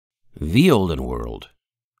The Olden World.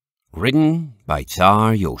 Written by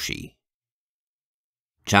Czar Yoshi.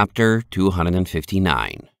 Chapter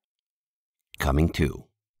 259. Coming to.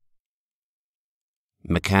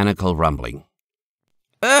 Mechanical rumbling.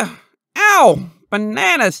 Ow!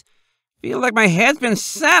 Bananas! Feel like my head's been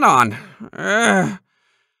sat on.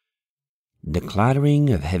 The clattering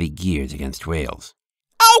of heavy gears against rails.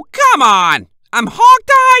 Oh, come on! I'm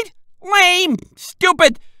hog-tied? Lame!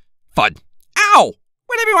 Stupid! Fud! Ow!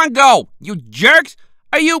 Where'd everyone go? You jerks!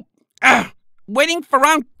 Are you, waiting for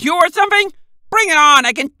round 2 or something? Bring it on!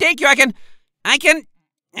 I can take you, I can't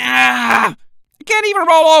even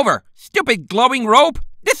roll over! Stupid glowing rope!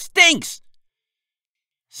 This stinks!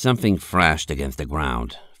 Something thrashed against the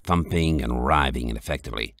ground, thumping and writhing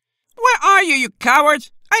ineffectively. Where are you, you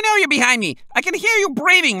cowards? I know you're behind me. I can hear you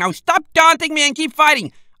breathing. Now stop daunting me and keep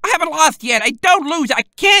fighting. I haven't lost yet. I don't lose. I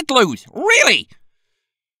can't lose. Really?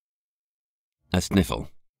 A sniffle.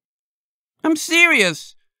 I'm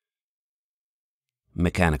serious.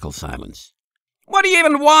 Mechanical silence. What do you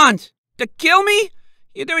even want? To kill me?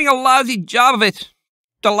 You're doing a lousy job of it.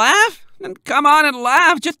 To laugh? Then come on and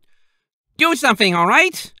laugh. Just do something, all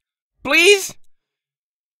right? Please?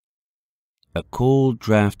 A cold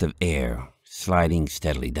draft of air sliding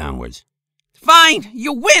steadily downwards. Fine,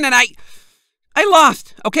 you win and I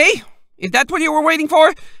lost, okay? Is that what you were waiting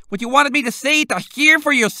for? What you wanted me to say to hear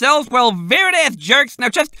for yourselves? Well, there it is, jerks. Now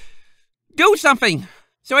just do something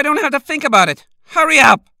so I don't have to think about it. Hurry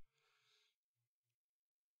up.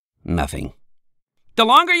 Nothing. The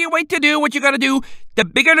longer you wait to do what you gotta do, the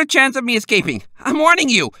bigger the chance of me escaping. I'm warning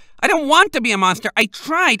you. I don't want to be a monster. I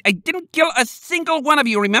tried. I didn't kill a single one of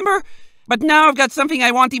you, remember? But now I've got something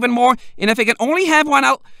I want even more, and if I can only have one,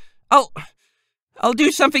 I'll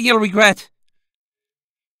do something you'll regret.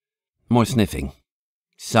 More sniffing.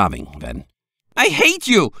 Sobbing, then. I hate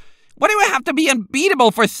you! Why do I have to be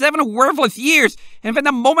unbeatable for 7 worthless years? And then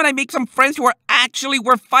the moment I make some friends who are actually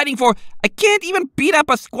worth fighting for, I can't even beat up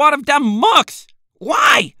a squad of dumb mucks!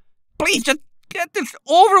 Why? Please, just get this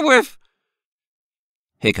over with!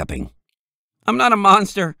 Hiccuping. I'm not a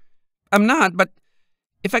monster. I'm not, but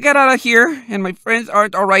if I get out of here and my friends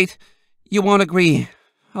aren't alright, you won't agree.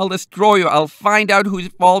 I'll destroy you. I'll find out whose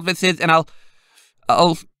fault this is, and I'll...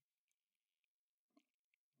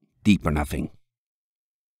 Deeper nothing.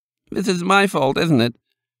 This is my fault, isn't it?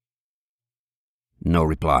 No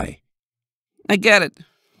reply. I get it.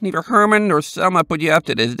 Neither Herman nor Selma put you up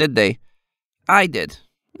to this, did they? I did.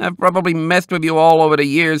 I've probably messed with you all over the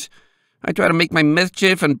years. I try to make my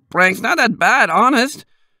mischief and pranks not that bad, honest.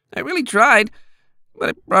 I really tried. But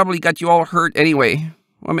I probably got you all hurt anyway.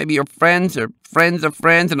 Or maybe your friends or friends of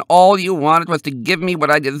friends, and all you wanted was to give me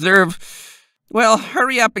what I deserve. Well,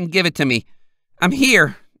 hurry up and give it to me. I'm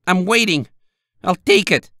here. I'm waiting. I'll take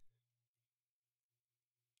it.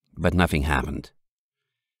 But nothing happened.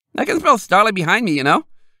 I can smell Starlight behind me, you know.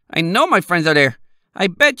 I know my friends are there. I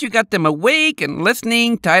bet you got them awake and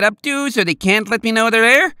listening, tied up too, so they can't let me know they're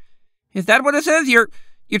there. Is that what it says? You're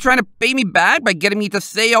trying to pay me back by getting me to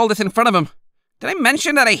say all this in front of them. Did I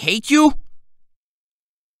mention that I hate you?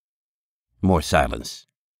 More silence.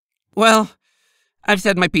 Well, I've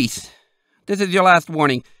said my piece. This is your last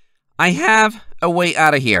warning. I have a way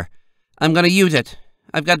out of here. I'm gonna use it.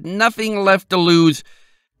 I've got nothing left to lose,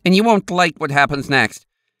 and you won't like what happens next.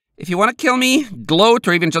 If you want to kill me, gloat,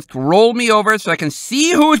 or even just roll me over so I can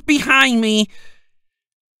see who's behind me,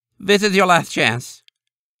 this is your last chance.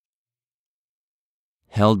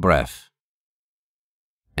 Held breath.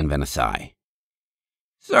 And then a sigh.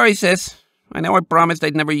 Sorry, sis. I know I promised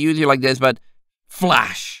I'd never use you like this, but...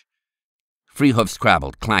 Flash! 3 hoofs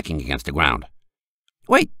scrabbled, clacking against the ground.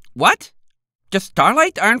 Wait, what? Just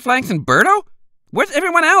Starlight, Ironflanks, and Birdo? Where's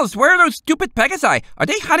everyone else? Where are those stupid Pegasi? Are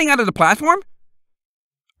they hiding out of the platform?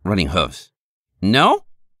 Running hoofs. No?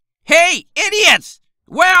 Hey, idiots!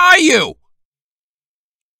 Where are you?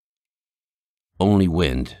 Only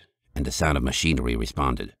wind and the sound of machinery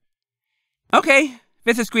responded. Okay,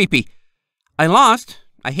 this is creepy. I lost.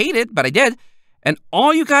 I hate it, but I did. And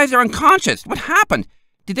all you guys are unconscious. What happened?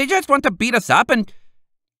 Did they just want to beat us up and...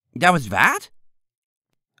 that was that?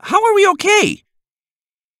 How are we okay?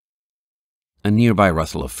 A nearby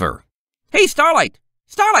rustle of fur. Hey, Starlight!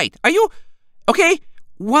 Starlight, are you... okay?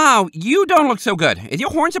 Wow, you don't look so good. Is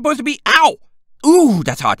your horn supposed to be... Ow! Ooh,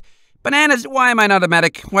 that's hot. Bananas, why am I not a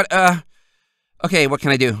medic? What, okay, what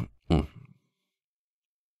can I do?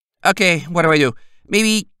 Okay, what do I do?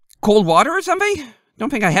 Maybe cold water or something?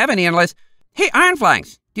 Don't think I have any unless... Hey,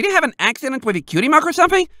 Ironflanks, did you have an accident with a cutie mark or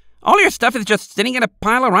something? All your stuff is just sitting in a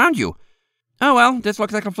pile around you. Oh well, this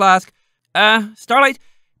looks like a flask. Starlight,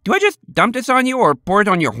 do I just dump this on you or pour it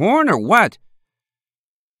on your horn or what?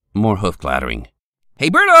 More hoof clattering. Hey,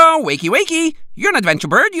 Birdo, wakey wakey. You're an adventure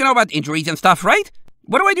bird. You know about injuries and stuff, right?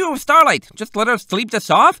 What do I do with Starlight? Just let her sleep this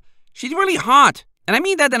off? She's really hot, and I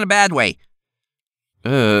mean that in a bad way.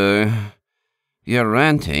 Your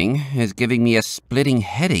ranting is giving me a splitting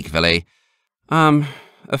headache, Valet. I'm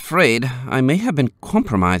afraid I may have been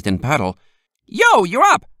compromised in battle. Yo, you're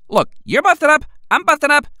up. Look, you're busted up, I'm busted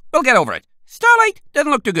up. We'll get over it. Starlight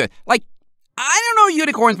doesn't look too good. Like, I don't know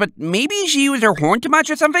unicorns, but maybe she used her horn too much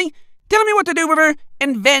or something? Tell me what to do with her,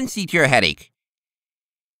 and then see to your headache.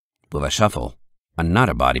 With a shuffle,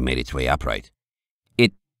 another body made its way upright.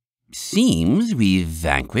 It seems we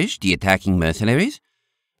vanquished the attacking mercenaries.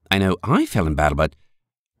 I know I fell in battle, but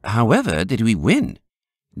however did we win?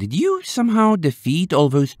 Did you somehow defeat all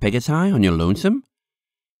those Pegasi on your lonesome?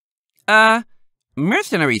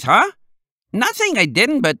 Mercenaries, huh? Not saying I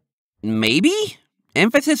didn't, but maybe?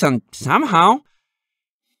 Emphasis on somehow.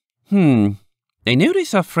 I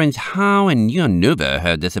noticed our friends Howe and Nova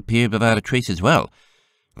had disappeared without a trace as well.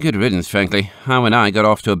 Good riddance, frankly. Howe and I got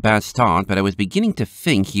off to a bad start, but I was beginning to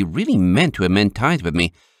think he really meant to amend ties with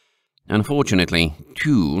me. Unfortunately,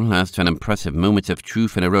 2 last unimpressive moments of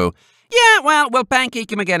truth in a row. Yeah, well, we'll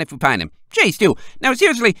pancake him again if we find him. Jeez, Stu. Now,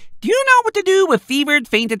 seriously, do you know what to do with fevered,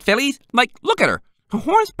 fainted fillies? Like, look at her. Her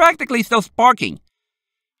horn's practically still sparking.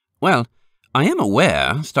 Well, I am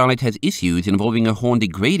aware Starlight has issues involving her horn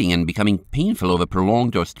degrading and becoming painful over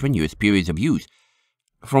prolonged or strenuous periods of use.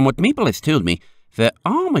 From what Maple has told me, there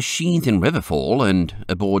are machines in Riverfall and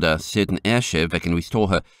aboard a certain airship that can restore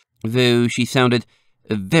her, though she sounded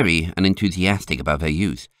very unenthusiastic about their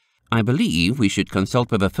use. I believe we should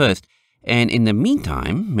consult with her first, and in the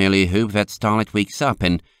meantime, merely hope that Starlight wakes up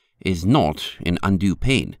and is not in undue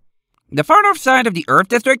pain. The far north side of the Earth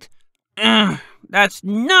District? That's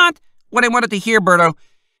not what I wanted to hear, Birdo.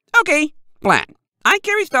 Okay, plan. I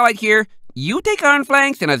carry Starlight here, you take Iron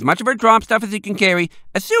Flanks and as much of her drop stuff as you can carry,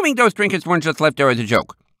 assuming those trinkets weren't just left there as a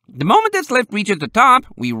joke. The moment this lift reaches the top,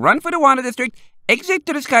 we run for the Water District, exit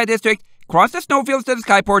to the Sky District, cross the snowfields to the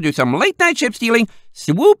Skyport, do some late-night ship stealing,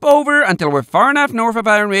 swoop over until we're far enough north of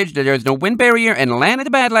Iron Ridge that there's no wind barrier, and land at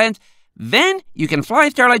the Badlands. Then you can fly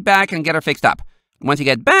Starlight back and get her fixed up. Once you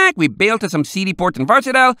get back, we bail to some seedy port in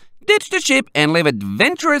Varsadal, ditch the ship, and live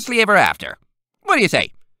adventurously ever after. What do you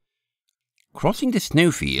say? Crossing the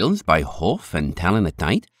snowfields by hoof and talon at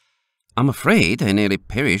night? I'm afraid I nearly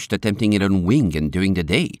perished attempting it on wing and during the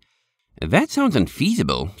day. That sounds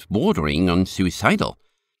unfeasible, bordering on suicidal.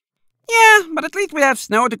 Yeah, but at least we have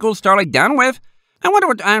snow to cool Starlight down with. I wonder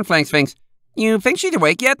what Iron Flanks thinks. You think she's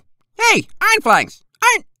awake yet? Hey, Iron Flanks!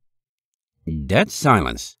 Dead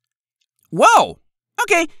silence. Whoa!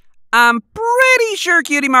 Okay, I'm pretty sure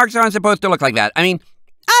cutie marks aren't supposed to look like that. I mean,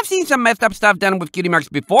 I've seen some messed up stuff done with cutie marks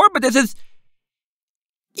before, but this is...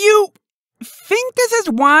 You think this is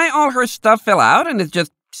why all her stuff fell out and is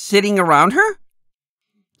just sitting around her?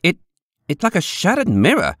 It's like a shattered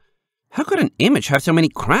mirror. How could an image have so many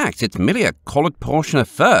cracks? It's merely a colored portion of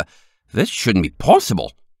fur. This shouldn't be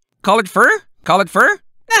possible. Colored fur? Colored fur?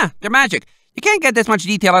 Nah, they're magic. You can't get this much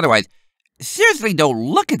detail otherwise. Seriously though,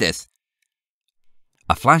 look at this.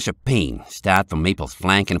 A flash of pain stabbed from Maple's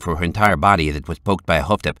flank and through her entire body as it was poked by a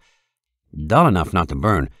hoof tip. Dull enough not to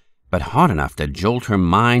burn, but hard enough to jolt her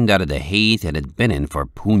mind out of the haze it had been in for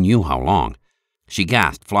who knew how long. She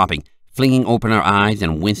gasped, flopping, flinging open her eyes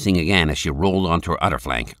and wincing again as she rolled onto her other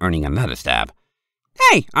flank, earning another stab.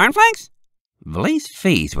 Hey, Iron Flanks? Valet's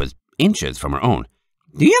face was inches from her own.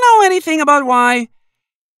 Do you know anything about why?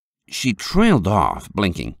 She trailed off,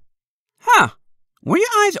 blinking. Huh. Were your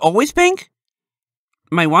eyes always pink?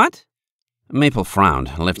 My what? Maple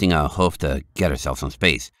frowned, lifting a hoof to get herself some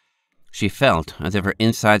space. She felt as if her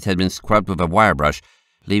insides had been scrubbed with a wire brush,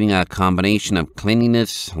 leaving a combination of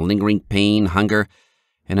cleanliness, lingering pain, hunger,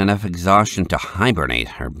 and enough exhaustion to hibernate,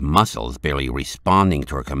 her muscles barely responding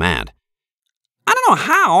to her command. I don't know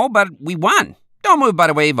how, but we won. Don't move, by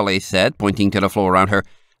the way, Valet said, pointing to the floor around her.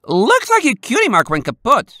 Looks like your cutie mark went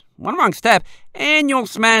kaput. One wrong step, and you'll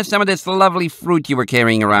smash some of this lovely fruit you were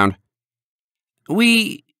carrying around.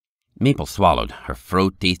 Maple swallowed, her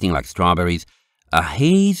throat tasting like strawberries, a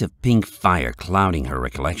haze of pink fire clouding her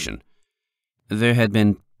recollection. There had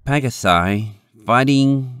been Pegasi,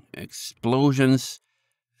 fighting, explosions,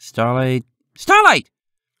 Starlight... Starlight!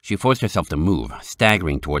 She forced herself to move,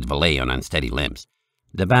 staggering towards Valet on unsteady limbs.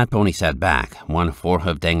 The bat pony sat back, one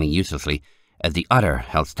forehoof dangling uselessly, as the other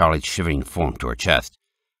held Starlight's shivering form to her chest.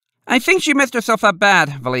 I think she messed herself up bad,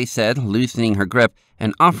 Valet said, loosening her grip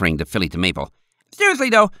and offering the filly to Maple. Seriously,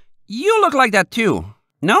 though, you look like that, too.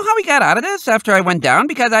 Know how we got out of this after I went down?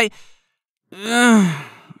 Because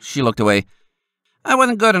She looked away. I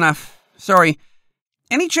wasn't good enough. Sorry.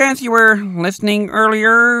 Any chance you were listening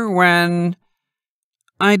earlier when...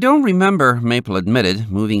 I don't remember, Maple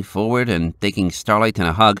admitted, moving forward and taking Starlight in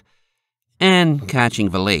a hug, and catching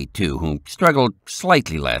Valet, too, who struggled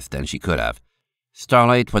slightly less than she could have.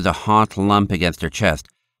 Starlight was a hot lump against her chest,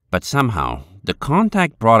 but somehow the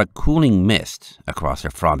contact brought a cooling mist across her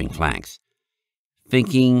throbbing flanks.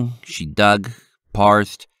 Thinking, she dug,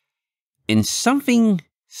 parsed, and something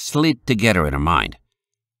slid together in her mind.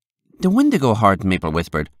 "The Wendigo heart," Maple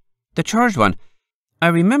whispered. "The charged one. I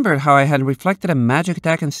remembered how I had reflected a magic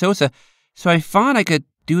attack in Sosa, so I thought I could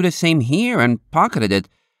do the same here and pocketed it.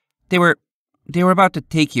 They were about to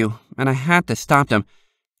take you, and I had to stop them.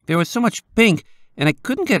 There was so much pink, and I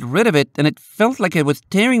couldn't get rid of it, and it felt like it was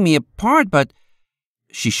tearing me apart, but..."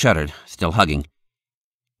 She shuddered, still hugging.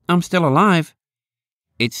 "I'm still alive."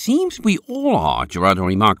 "It seems we all are," Gerardo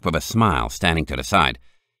remarked with a smile, standing to the side.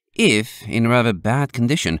 "If in rather bad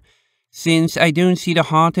condition. Since I don't see the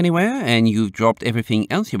heart anywhere, and you've dropped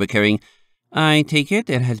everything else you were carrying, I take it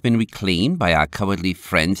has been reclaimed by our cowardly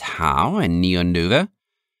friends How and Neon Nova?"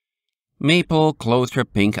 Maple closed her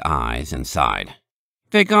pink eyes and sighed.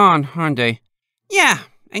 "They're gone, aren't they?" "Yeah,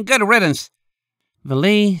 and good riddance."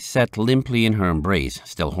 Valet sat limply in her embrace,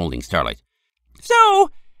 still holding Starlight.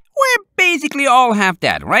 "So, we're basically all half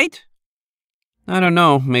dead, right?" "I don't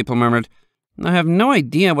know," Maple murmured. "I have no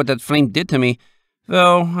idea what that flame did to me,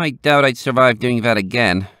 though I doubt I'd survive doing that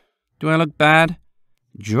again. Do I look bad?"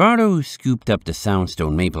 Gerardo scooped up the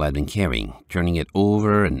soundstone Maple had been carrying, turning it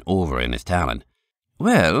over and over in his talon.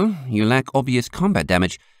 "Well, you lack obvious combat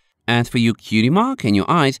damage. As for your cutie mark and your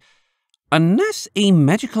eyes, unless a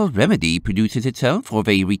magical remedy produces itself or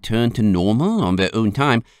they return to normal on their own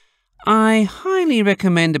time, I highly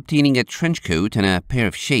recommend obtaining a trench coat and a pair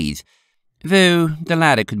of shades, though the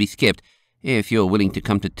latter could be skipped if you're willing to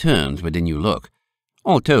come to terms with the new look.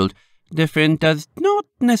 All told, different does not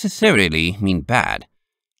necessarily mean bad."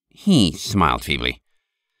 He smiled feebly.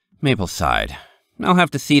 Maple sighed. "I'll have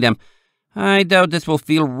to see them. I doubt this will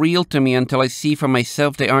feel real to me until I see for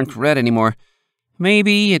myself they aren't red anymore.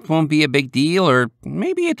 Maybe it won't be a big deal, or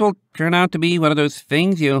maybe it will turn out to be one of those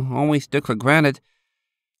things you always took for granted."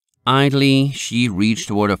 Idly, she reached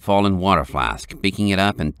toward a fallen water flask, picking it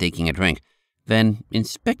up and taking a drink, then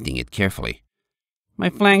inspecting it carefully. "My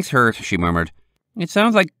flanks hurt," she murmured. "It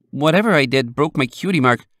sounds like whatever I did broke my cutie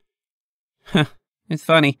mark." "Huh, it's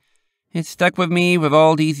funny. It stuck with me with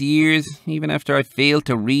all these years, even after I failed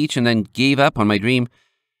to reach and then gave up on my dream.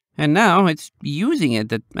 And now it's using it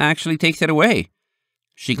that actually takes it away."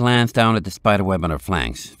 She glanced down at the spiderweb on her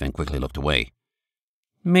flanks, then quickly looked away.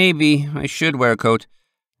 "Maybe I should wear a coat.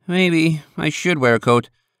 Maybe I should wear a coat.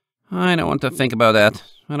 I don't want to think about that.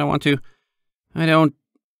 I don't...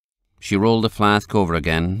 She rolled the flask over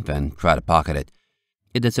again, then tried to pocket it.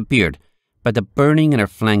 It disappeared, but the burning in her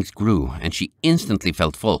flanks grew, and she instantly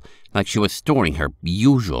felt full, like she was storing her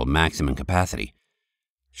usual maximum capacity.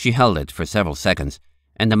 She held it for several seconds,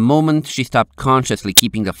 and the moment she stopped consciously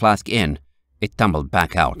keeping the flask in, it tumbled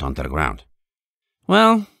back out onto the ground.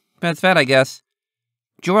 "Well, that's that, I guess."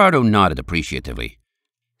 Gerardo nodded appreciatively.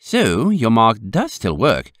 "So, your mark does still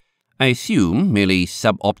work. I assume merely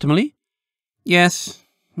suboptimally?" "Yes."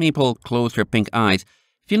 Maple closed her pink eyes,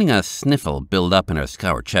 feeling a sniffle build up in her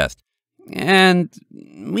scoured chest. "And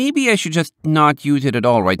maybe I should just not use it at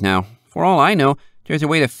all right now. For all I know, there's a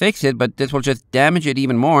way to fix it, but this will just damage it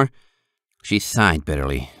even more." She sighed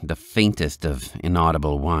bitterly, the faintest of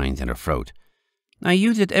inaudible whines in her throat. "I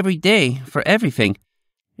use it every day, for everything.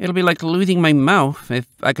 It'll be like losing my mouth if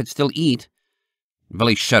I could still eat."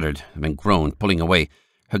 Valet shuddered, then groaned, pulling away,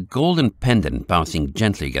 her golden pendant bouncing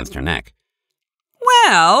gently against her neck.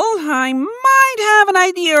 "Well, I might have an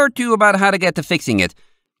idea or two about how to get to fixing it.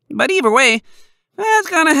 But either way, that's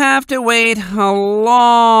gonna have to wait a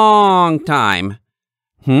long time."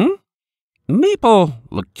 Maple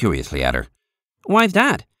looked curiously at her. "Why's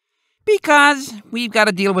that?" "Because we've got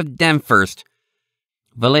to deal with them first."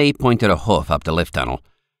 Valet pointed a hoof up the lift tunnel.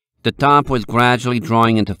 The top was gradually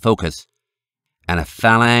drawing into focus, and a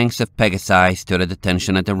phalanx of Pegasi stood at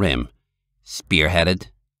attention at the rim, spearheaded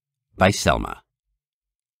by Selma.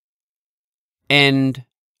 End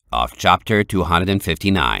of chapter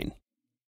 259.